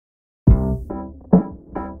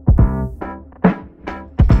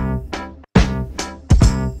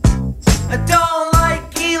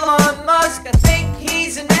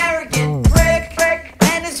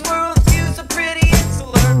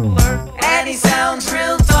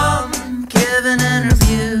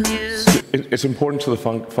It's important to the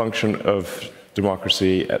function of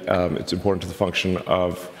democracy. It's important to the function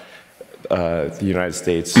of the United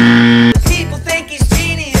States. People think he's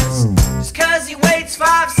genius just cause he waits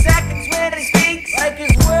 5 seconds when he speaks, like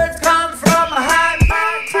his words come from a high.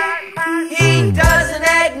 He doesn't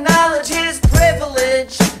acknowledge his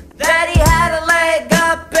privilege, that he had a leg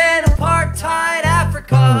up in apartheid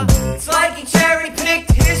Africa. It's like he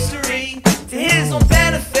cherry-picked history to his own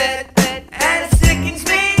benefit, and it sickens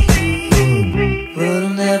me. But he'll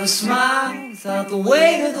never smile without the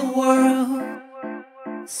weight of the world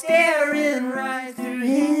staring right through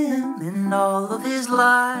him, and all of his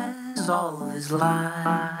lies, all of his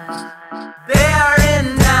lies.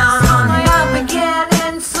 Bearing down on him, I can't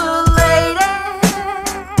insulate it.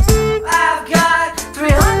 I've got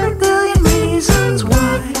 300 billion reasons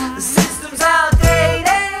why the system's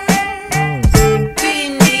outdated. We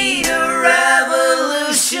need a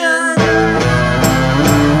revolution.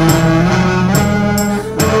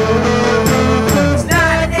 It's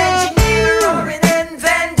not an engineer or an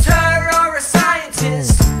inventor or a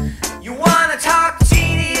scientist. You wanna talk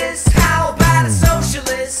genius? How about a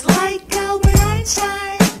socialist like Albert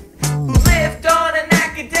Einstein, who lived on an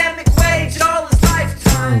academic wage all his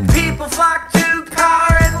lifetime? People flock to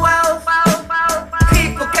power and wealth.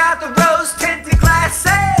 People got the rose-tinted glasses.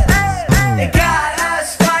 They got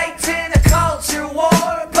us fighting a culture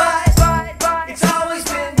war, but it's always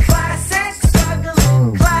been classic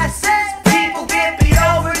struggling classes. People get beat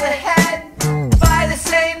over the head by the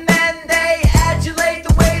same men they adulate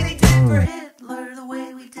the way they did for Hitler, the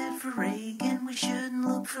way we did for Reagan. We shouldn't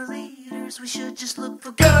look for leaders, we should just look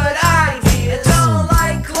for good ideas.